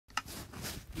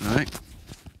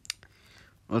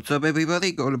What's up,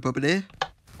 everybody? Golden Puppet here.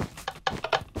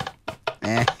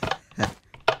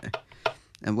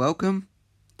 And welcome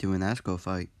to an asgore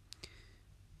fight.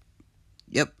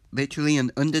 Yep, literally an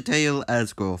Undertale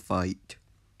asgore fight.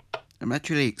 I'm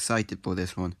actually excited for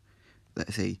this one.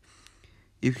 Let's see.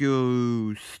 If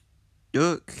you're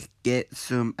stuck, get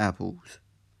some apples.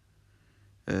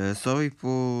 Sorry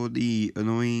for the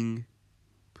annoying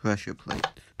pressure plates.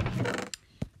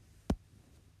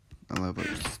 I'll have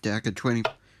a stack of 20...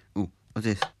 Oh, what's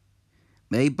this?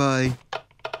 Made by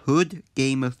Hood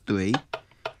Gamer 3.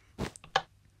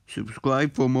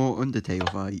 Subscribe for more Undertale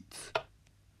fights.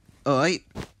 Alright.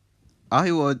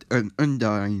 I want an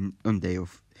Undertale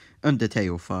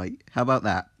fight. How about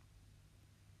that?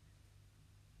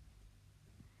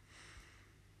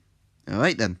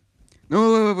 Alright then.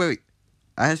 No, wait.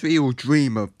 As we all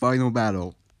dream of final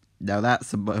battle. Now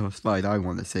that's the boss fight I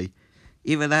want to see.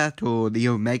 Either that or the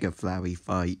Omega Flowey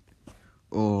fight.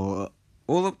 Or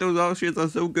all of those options are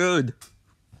so good.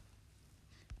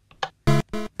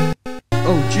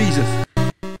 Oh Jesus!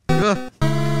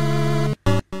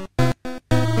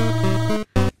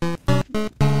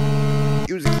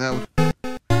 Music loud.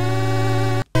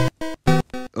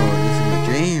 Oh, this is a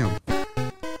jam.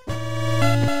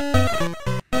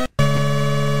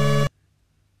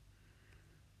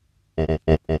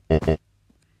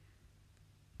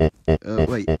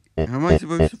 Wait, how am I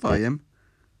supposed to fight him?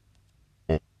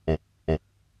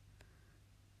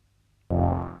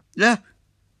 Yeah!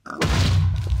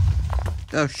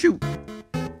 Oh, shoot!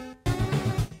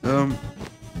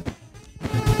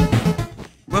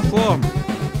 What form?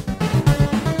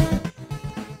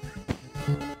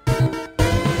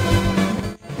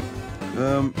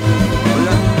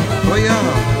 Oh yeah!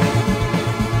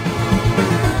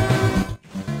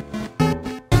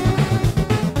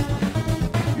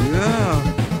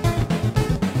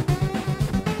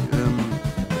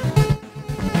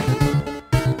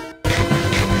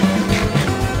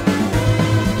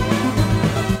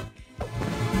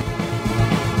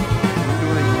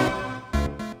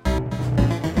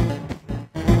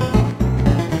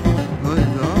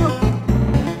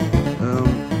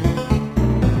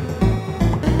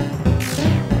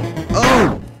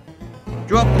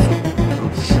 Drop this.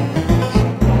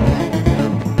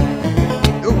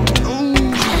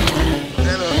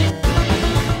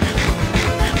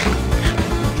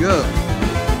 Good.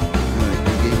 Alright,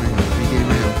 regain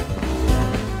my health.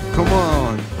 Come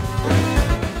on.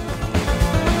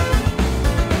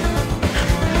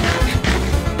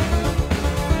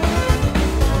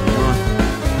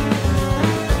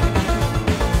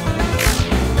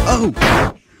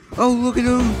 Oh, look at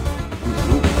him.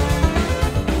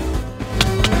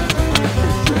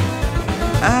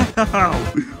 Ow!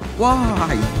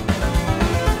 Why?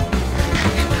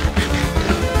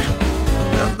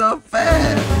 That's not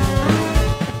fair!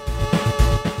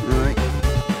 Alright.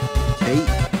 Take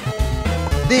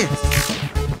this!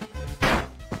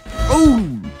 Oh!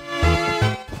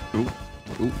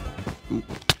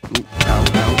 Ow.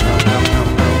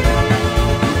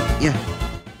 Yeah.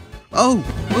 Oh!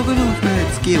 Look at those bad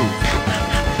skills!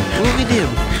 Look at him!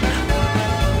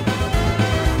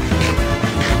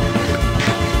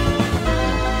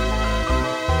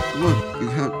 Look, you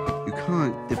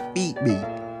can't defeat me.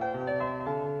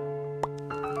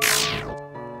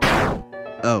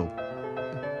 Oh.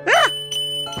 Ah!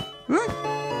 What?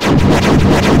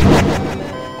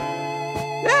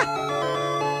 Ah!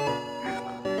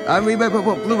 I remember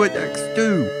what blue attacks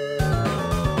do.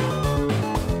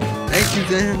 Thank you,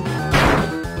 Dan.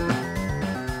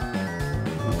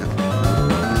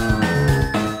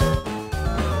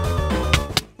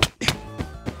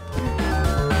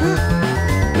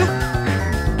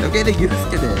 I'm getting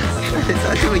used to this. It's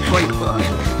actually quite fun.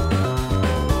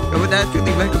 I would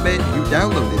actually recommend you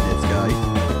downloading this, guys.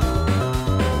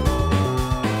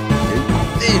 And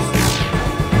this.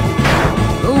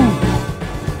 Oh.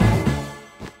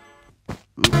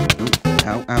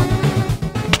 Ow.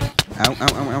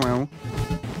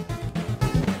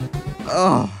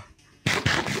 Oh.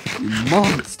 You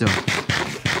monster.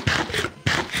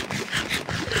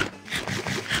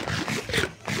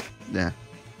 There.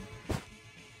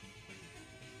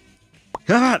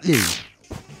 Come at you!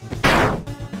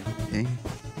 Okay.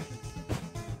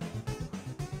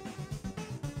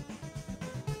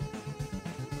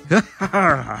 Ha ha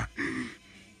ha!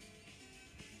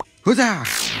 Huzzah!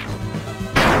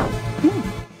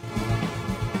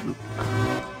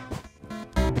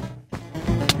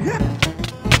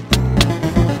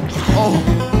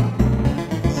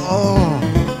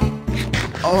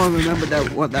 Oh, I remember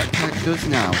that what that attack does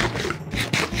now.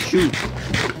 Shoot.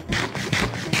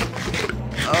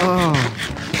 Oh.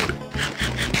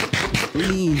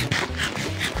 Whee!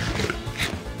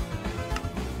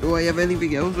 Do I have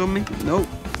anything else on me? Nope.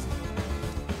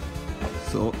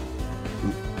 Sword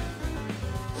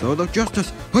of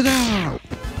Justice! Huzzah!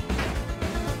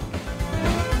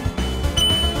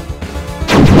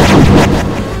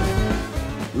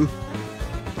 Ooh.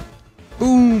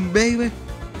 Boom, baby!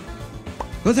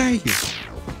 Huzzah!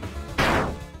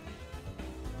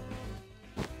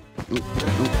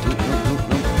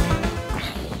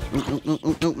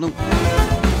 No.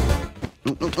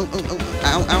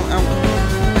 Ow, ow, ow.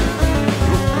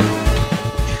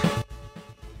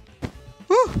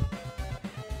 Whew.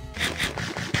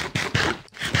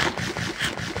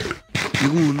 You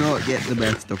will not get the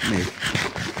best of me.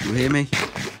 You hear me?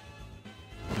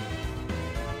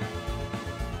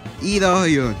 Eat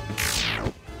iron.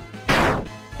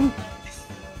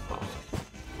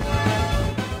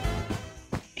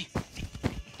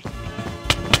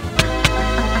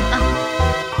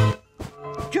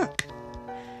 Chuck.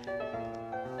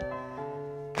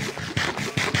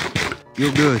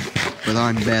 You're good, but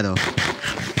I'm better.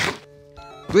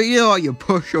 But you are, you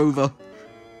pushover.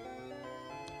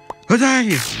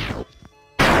 Huzzah!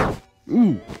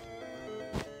 Ooh.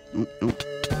 Ow,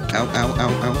 ow,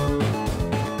 ow, ow.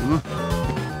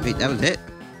 Wait, that was it?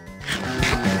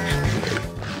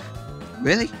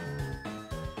 Really?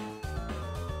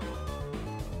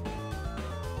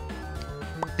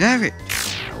 Have it.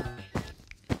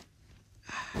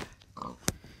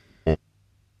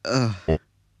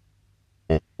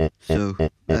 So,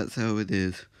 that's how it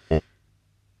is.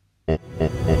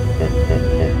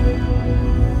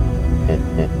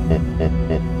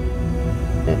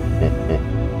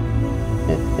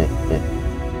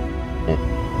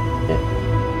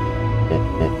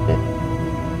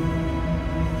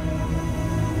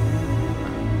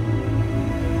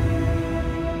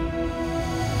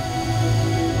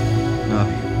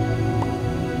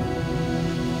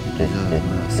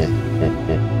 Mercy.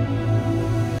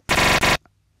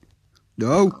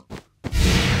 No!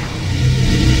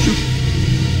 Shoot.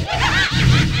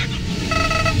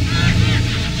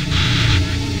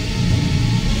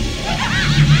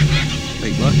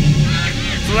 Wait, what?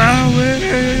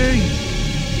 Flowering!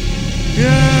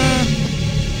 Yeah!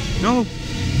 No!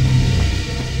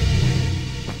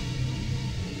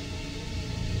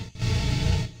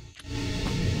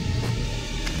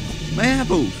 My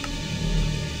apples!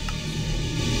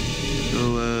 So,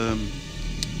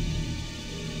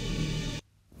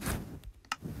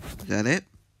 is that it?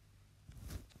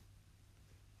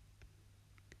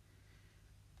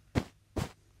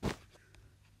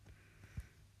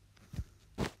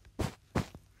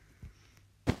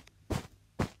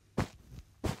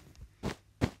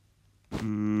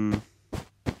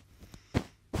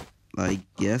 I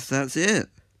guess that's it.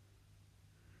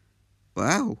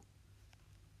 Wow.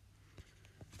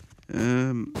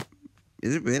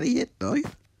 Is it really it though?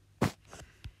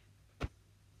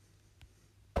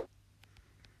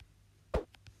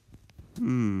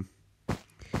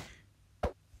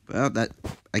 Well,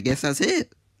 I guess that's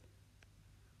it.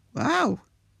 Wow.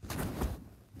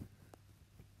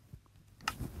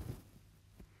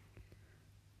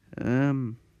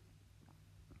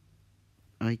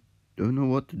 I don't know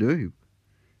what to do.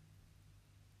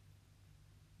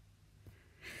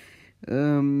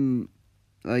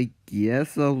 I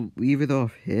guess I'll leave it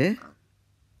off here.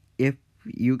 If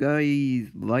you guys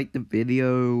like the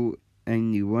video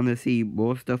and you want to see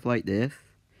more stuff like this,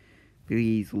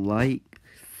 please like,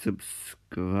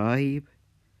 subscribe,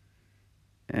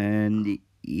 and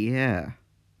yeah.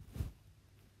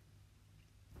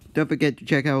 Don't forget to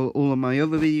check out all of my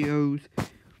other videos,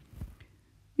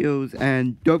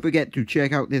 and don't forget to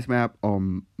check out this map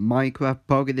on Minecraft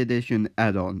Pocket Edition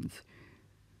add-ons.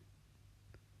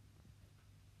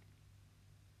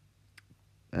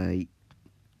 I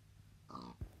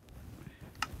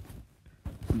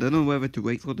don't know whether to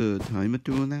wait for the timer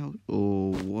to run out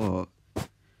or what.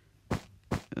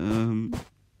 I'm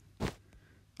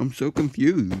so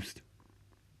confused.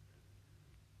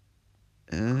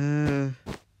 I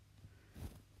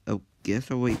guess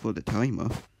I'll wait for the timer.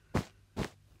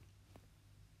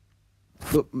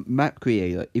 But map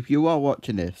creator, if you are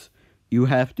watching this, you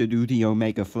have to do the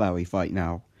Omega Flurry fight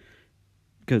now.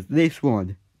 Because this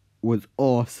one was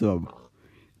awesome.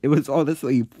 It was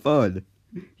honestly fun.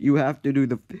 You have to do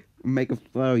the Omega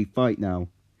Flurry fight now.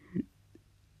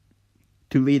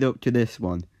 To lead up to this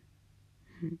one.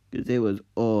 Because it was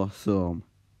awesome.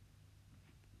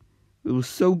 It was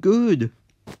so good.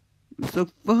 It was so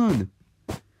fun.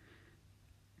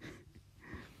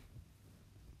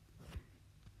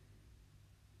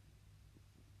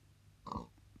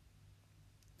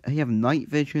 I have night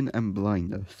vision and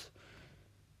blindness.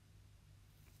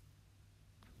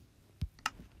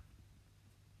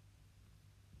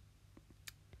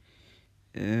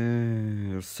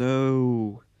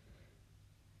 So,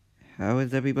 how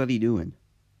is everybody doing?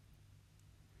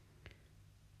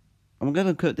 I'm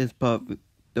gonna cut this part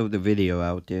of the video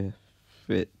out if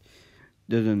it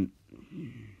doesn't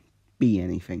be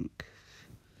anything,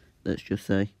 let's just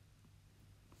say.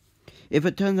 If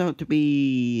it turns out to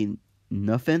be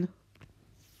nothing,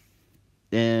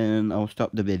 then I'll stop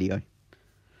the video.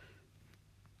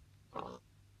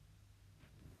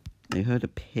 I heard a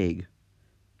pig.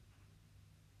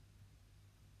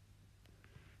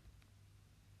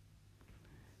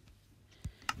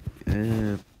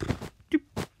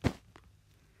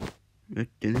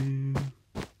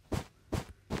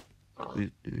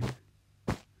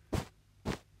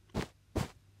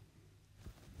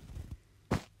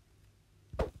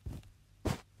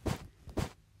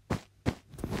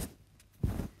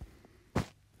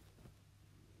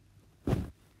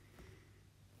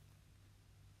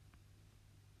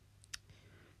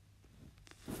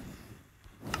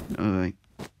 Alright.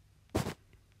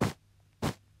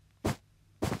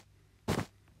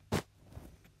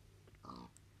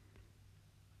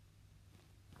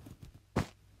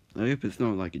 I hope it's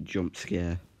not like a jump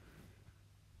scare.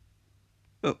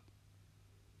 Oh.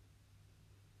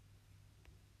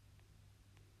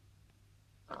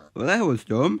 Well, that was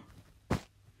dumb.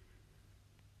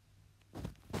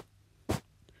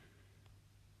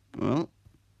 Well,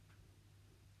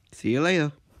 see you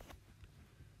later.